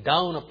 looking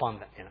down upon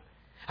them,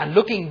 and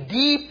looking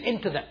deep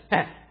into them.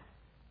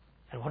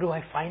 And what do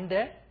I find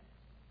there?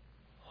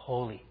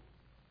 Holy,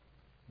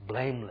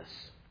 blameless,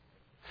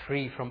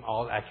 free from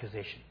all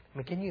accusation. I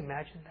mean, can you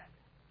imagine that?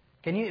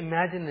 Can you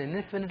imagine an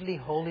infinitely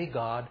holy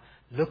God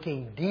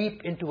looking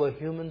deep into a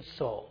human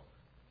soul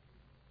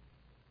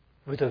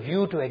with a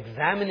view to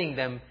examining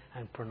them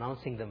and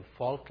pronouncing them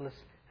faultless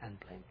and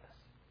blameless?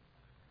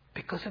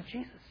 Because of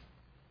Jesus.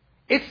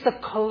 It's the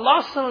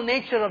colossal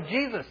nature of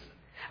Jesus,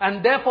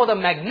 and therefore the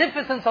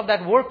magnificence of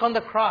that work on the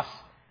cross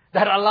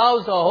that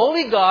allows the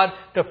holy God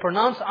to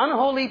pronounce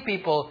unholy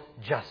people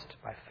just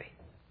by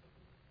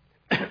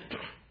faith.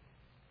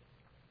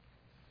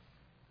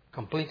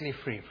 Completely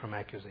free from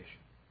accusation.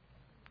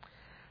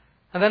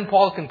 And then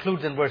Paul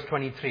concludes in verse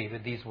 23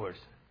 with these words.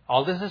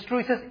 All this is true.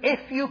 He says,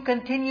 if you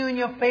continue in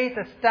your faith,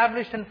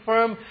 established and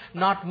firm,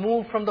 not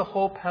moved from the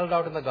hope held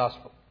out in the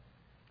gospel.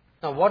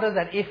 Now, what is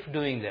that if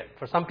doing there?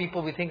 For some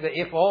people, we think that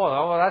if,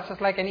 that's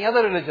just like any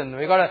other religion.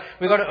 We got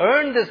to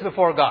earn this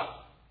before God.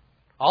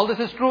 All this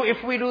is true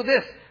if we do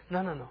this.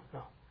 No.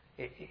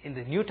 In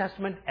the New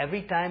Testament,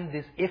 every time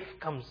this if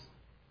comes,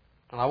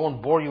 and I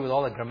won't bore you with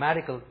all the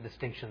grammatical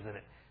distinctions in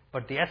it,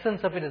 but the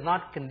essence of it is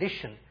not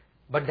condition,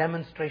 but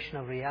demonstration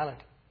of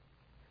reality.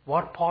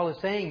 What Paul is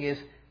saying is,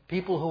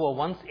 people who were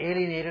once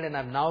alienated and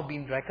have now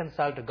been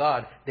reconciled to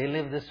God, they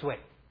live this way.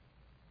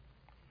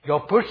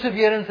 Your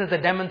perseverance is a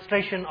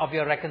demonstration of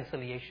your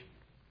reconciliation.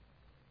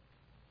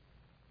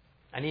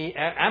 And he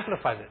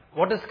amplifies it.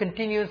 What does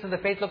continuance in the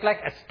faith look like?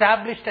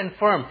 Established and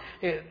firm.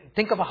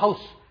 Think of a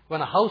house.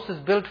 When a house is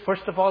built,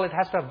 first of all, it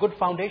has to have good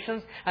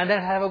foundations and then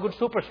have a good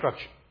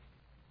superstructure.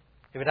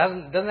 If it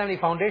doesn't have any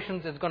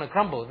foundations, it's going to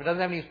crumble. If it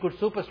doesn't have any good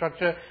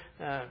superstructure,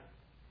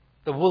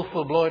 the wolf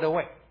will blow it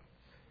away.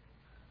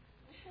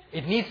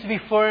 It needs to be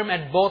firm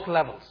at both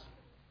levels.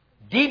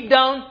 Deep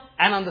down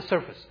and on the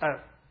surface.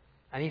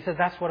 And he says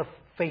that's what a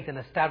faith, an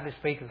established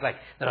faith is like.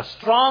 There are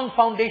strong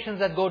foundations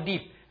that go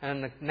deep. And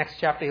in the next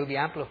chapter he'll be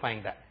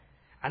amplifying that.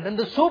 And then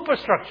the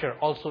superstructure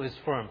also is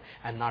firm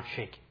and not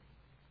shaky.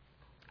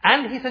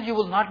 And he says you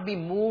will not be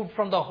moved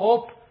from the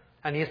hope.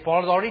 And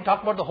Paul has already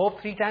talked about the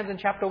hope 3 times in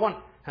chapter 1.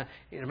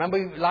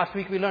 Remember last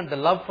week we learned the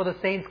love for the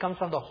saints comes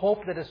from the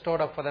hope that is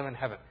stored up for them in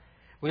heaven.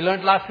 We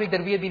learned last week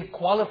that we have been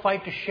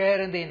qualified to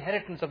share in the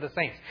inheritance of the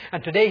saints.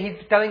 And today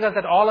He's telling us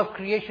that all of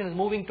creation is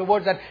moving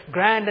towards that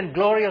grand and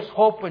glorious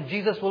hope when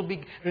Jesus will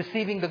be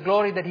receiving the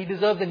glory that He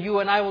deserves, and you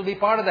and I will be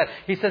part of that.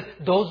 He says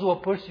those who are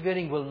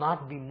persevering will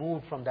not be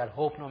moved from that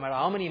hope, no matter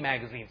how many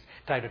magazines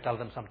try to tell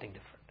them something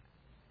different.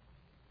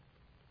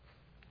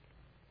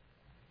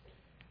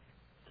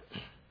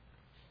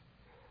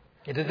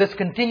 It is this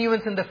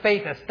continuance in the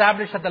faith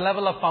established at the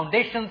level of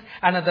foundations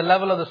and at the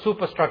level of the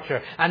superstructure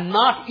and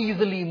not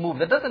easily moved.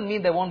 That doesn't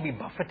mean there won't be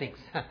buffetings.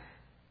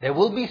 There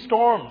will be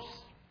storms,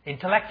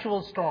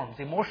 intellectual storms,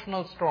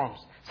 emotional storms,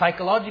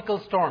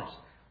 psychological storms.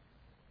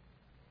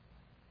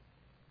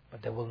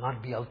 But there will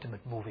not be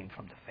ultimate moving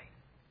from the faith.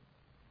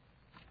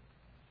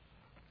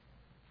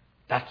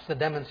 That's the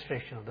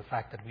demonstration of the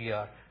fact that we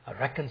are a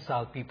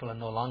reconciled people and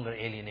no longer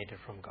alienated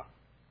from God.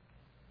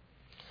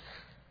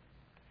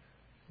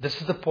 This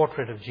is the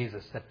portrait of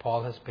Jesus that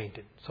Paul has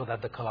painted so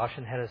that the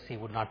Colossian heresy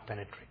would not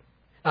penetrate.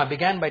 Now, I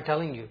began by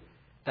telling you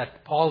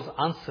that Paul's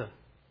answer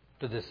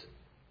to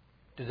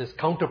this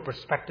counter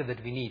perspective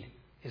that we need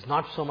is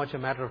not so much a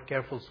matter of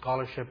careful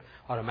scholarship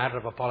or a matter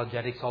of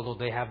apologetics, although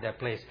they have their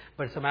place,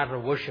 but it's a matter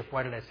of worship.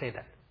 Why did I say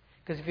that?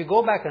 Because if you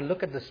go back and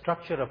look at the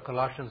structure of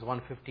Colossians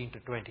 1:15 to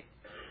 20,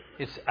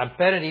 it's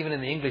apparent even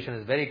in the English and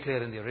it's very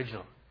clear in the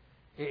original.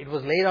 It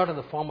was laid out in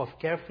the form of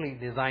carefully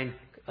designed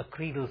a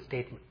creedal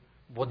statement,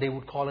 what they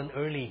would call an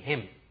early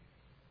hymn.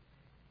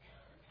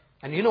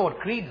 And you know what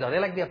creeds are?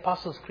 They're like the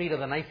Apostles' Creed or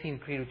the Nicene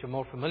Creed, which you're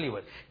more familiar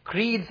with.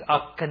 Creeds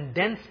are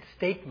condensed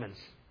statements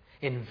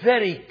in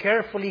very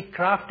carefully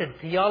crafted,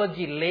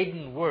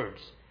 theology-laden words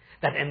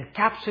that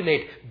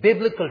encapsulate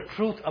biblical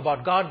truth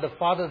about God the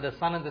Father, the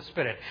Son, and the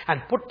Spirit,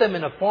 and put them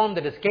in a form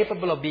that is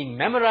capable of being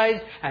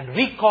memorized and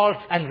recalled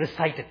and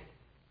recited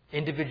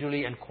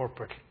individually and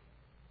corporately.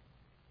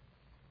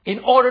 In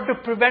order to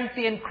prevent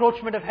the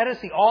encroachment of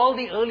heresy, all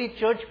the early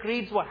church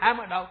creeds were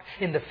hammered out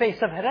in the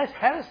face of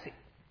heresy.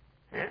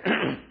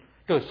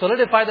 To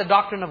solidify the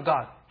doctrine of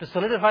God, to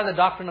solidify the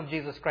doctrine of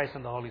Jesus Christ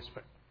and the Holy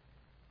Spirit.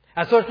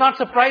 And so it's not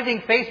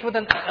surprising, faced with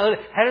an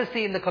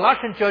heresy in the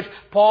Colossian church,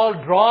 Paul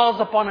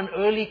draws upon an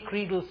early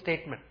creedal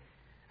statement.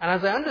 And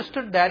as I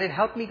understood that, it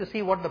helped me to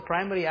see what the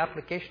primary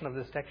application of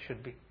this text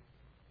should be.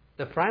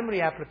 The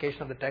primary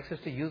application of the text is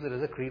to use it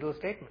as a creedal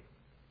statement.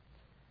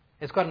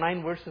 It's got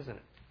 9 verses in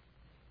it.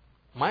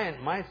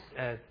 My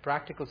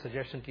practical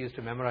suggestion to you is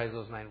to memorize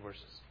those 9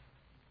 verses.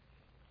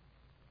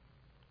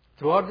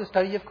 Throughout the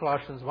study of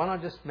Colossians, why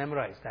not just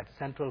memorize that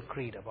central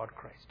creed about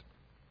Christ?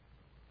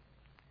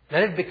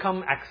 Let it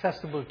become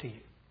accessible to you.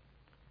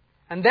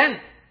 And then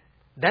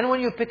when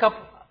you pick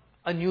up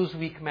a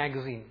Newsweek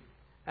magazine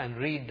and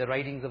read the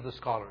writings of the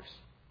scholars,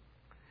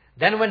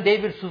 then when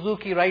David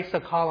Suzuki writes a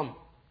column,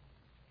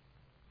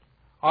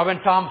 or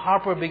when Tom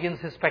Harper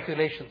begins his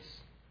speculations,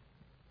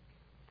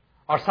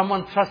 or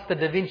someone thrusts the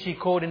Da Vinci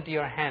Code into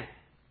your hand,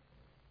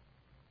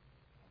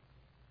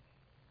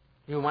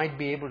 you might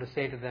be able to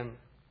say to them,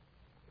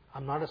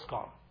 I'm not a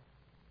scholar.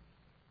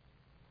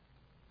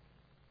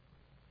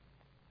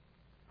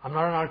 I'm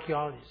not an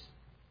archaeologist.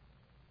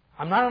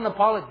 I'm not an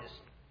apologist.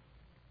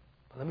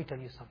 But let me tell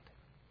you something.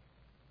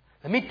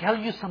 Let me tell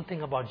you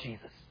something about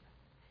Jesus.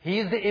 He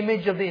is the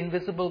image of the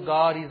invisible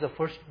God. He is the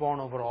firstborn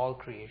over all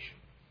creation.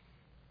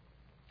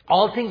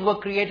 All things were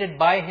created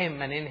by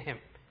Him and in Him,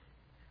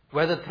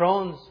 whether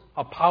thrones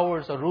or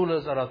powers or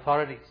rulers or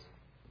authorities.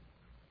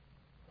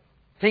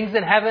 Things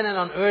in heaven and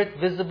on earth,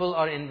 visible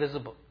or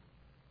invisible.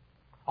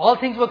 All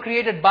things were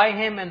created by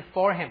Him and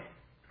for Him.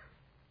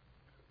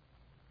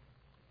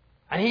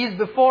 And He is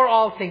before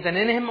all things, and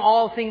in Him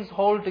all things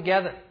hold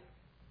together.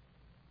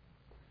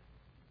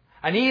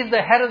 And He is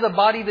the head of the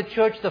body, the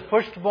church, the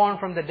firstborn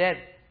from the dead.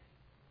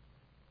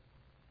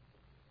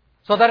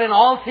 So that in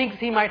all things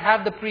He might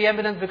have the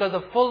preeminence, because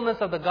the fullness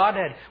of the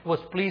Godhead was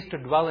pleased to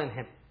dwell in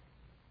Him.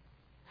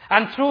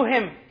 And through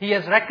Him He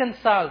has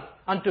reconciled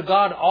unto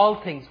God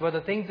all things, whether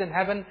things in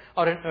heaven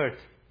or in earth,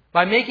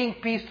 by making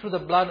peace through the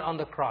blood on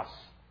the cross.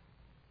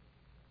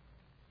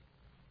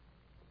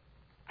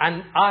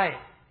 And I,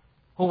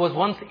 who was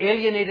once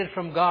alienated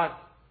from God,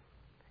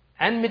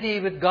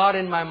 enmity with God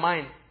in my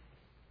mind,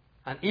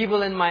 and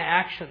evil in my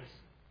actions,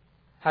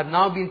 have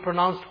now been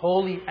pronounced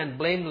holy and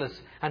blameless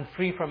and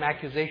free from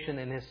accusation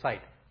in His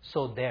sight.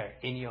 So there,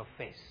 in your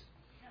face.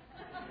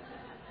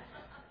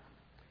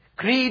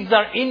 Creeds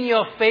are in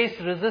your face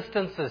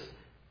resistances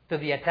to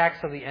the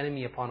attacks of the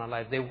enemy upon our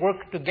lives. They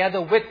work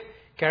together with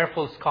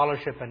careful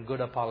scholarship and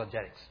good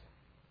apologetics.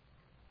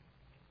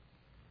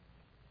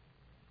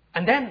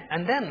 And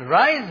then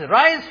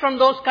rise from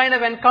those kind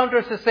of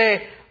encounters to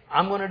say,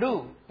 I'm going to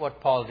do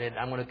what Paul did.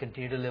 I'm going to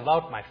continue to live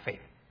out my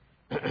faith.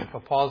 For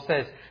Paul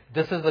says,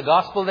 this is the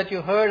gospel that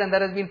you heard and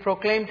that has been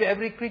proclaimed to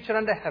every creature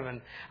under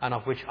heaven, and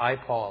of which I,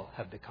 Paul,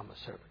 have become a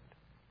servant.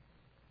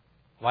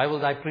 Why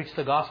will I preach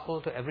the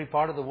gospel to every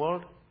part of the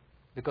world?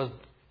 Because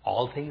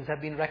all things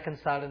have been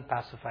reconciled and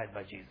pacified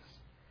by Jesus.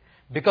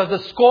 Because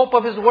the scope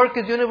of His work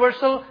is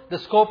universal, the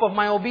scope of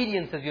my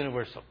obedience is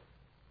universal.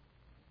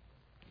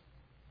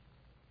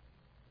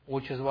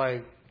 Which is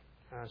why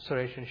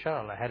Suresh and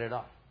Cheryl are headed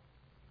off.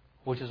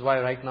 Which is why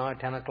right now at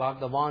 10 o'clock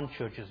the Vaughan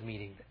Church is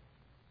meeting there.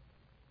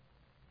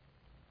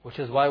 Which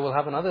is why we'll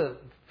have another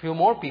few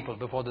more people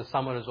before the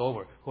summer is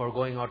over who are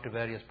going out to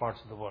various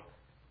parts of the world.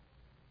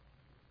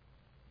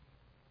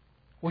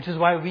 Which is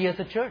why we as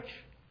a church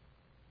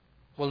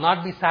will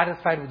not be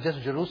satisfied with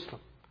just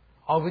Jerusalem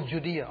or with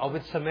Judea or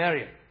with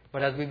Samaria,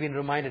 but as we've been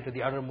reminded, to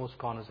the uttermost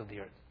corners of the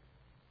earth.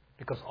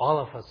 Because all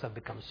of us have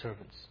become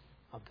servants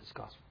of this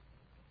gospel.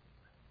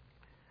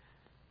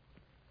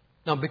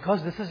 Now,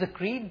 because this is a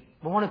creed,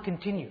 we want to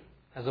continue.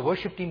 As the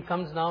worship team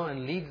comes now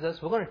and leads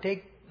us, we're going to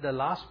take the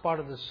last part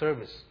of the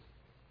service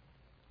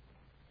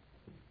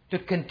to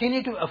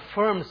continue to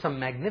affirm some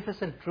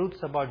magnificent truths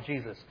about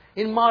Jesus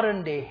in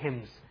modern day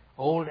hymns,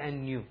 old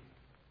and new.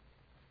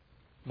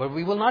 But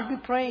we will not be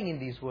praying in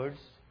these words.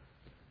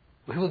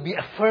 We will be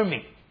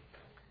affirming.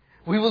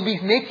 We will be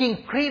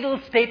making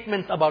creedal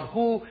statements about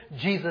who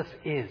Jesus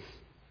is.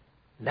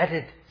 Let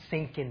it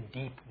sink in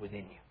deep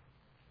within you.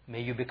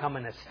 May you become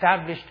an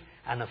established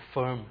and a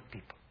firm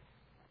people.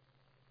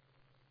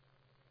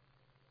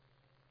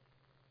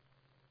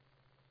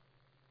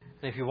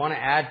 And if you want to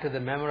add to the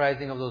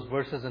memorizing of those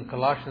verses in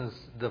Colossians,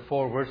 the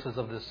 4 verses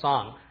of this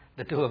song,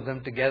 the two of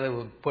them together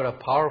will put a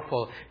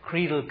powerful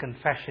creedal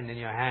confession in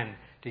your hand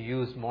to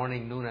use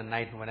morning, noon, and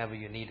night whenever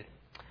you need it.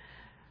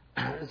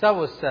 As I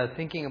was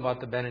thinking about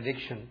the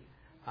benediction,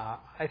 I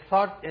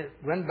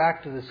went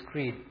back to this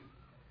creed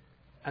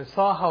and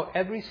saw how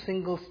every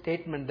single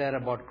statement there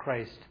about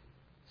Christ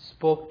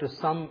spoke to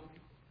some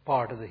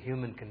part of the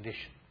human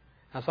condition.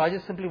 And so I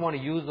just simply want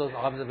to use those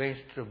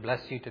observations to bless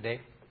you today.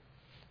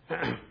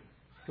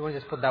 You want to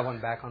just put that one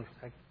back on for a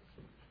second?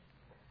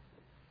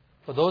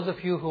 For those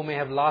of you who may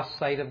have lost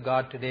sight of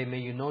God today, may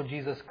you know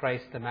Jesus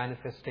Christ, the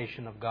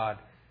manifestation of God.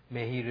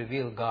 May He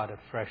reveal God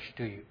afresh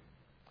to you.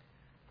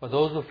 For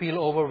those who feel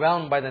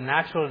overwhelmed by the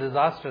natural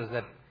disasters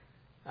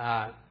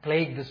that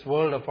plague this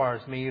world of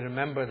ours, may you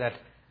remember that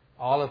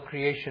all of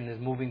creation is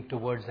moving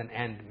towards an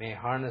end. May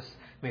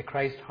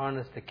Christ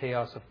harness the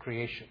chaos of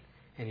creation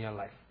in your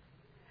life.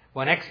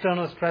 When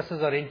external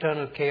stresses or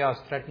internal chaos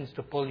threatens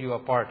to pull you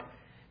apart,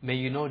 may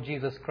you know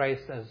Jesus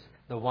Christ as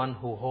the one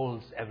who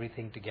holds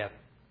everything together.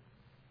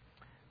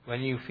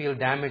 When you feel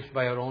damaged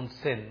by your own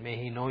sin, may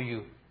He know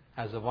you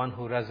as the one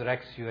who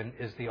resurrects you and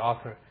is the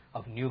author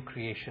of new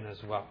creation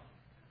as well.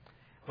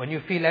 When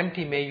you feel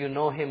empty, may you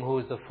know Him who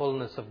is the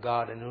fullness of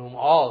God, and in whom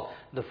all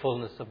the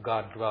fullness of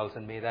God dwells,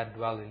 and may that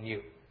dwell in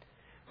you.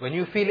 When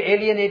you feel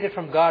alienated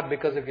from God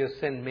because of your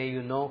sin, may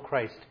you know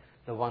Christ,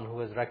 the one who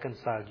has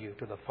reconciled you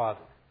to the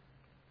Father.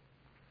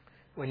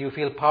 When you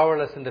feel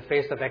powerless in the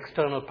face of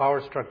external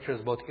power structures,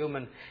 both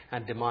human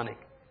and demonic,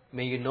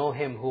 may you know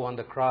Him who on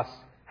the cross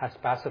has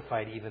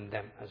pacified even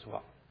them as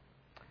well.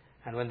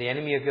 And when the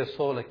enemy of your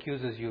soul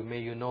accuses you, may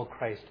you know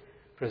Christ,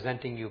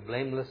 presenting you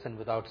blameless and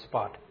without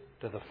spot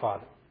to the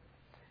Father.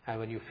 And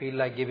when you feel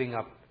like giving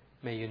up,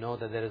 may you know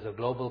that there is a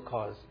global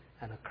cause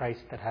and a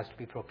Christ that has to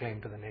be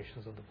proclaimed to the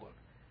nations of the world.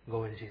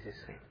 Go in Jesus'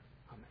 name.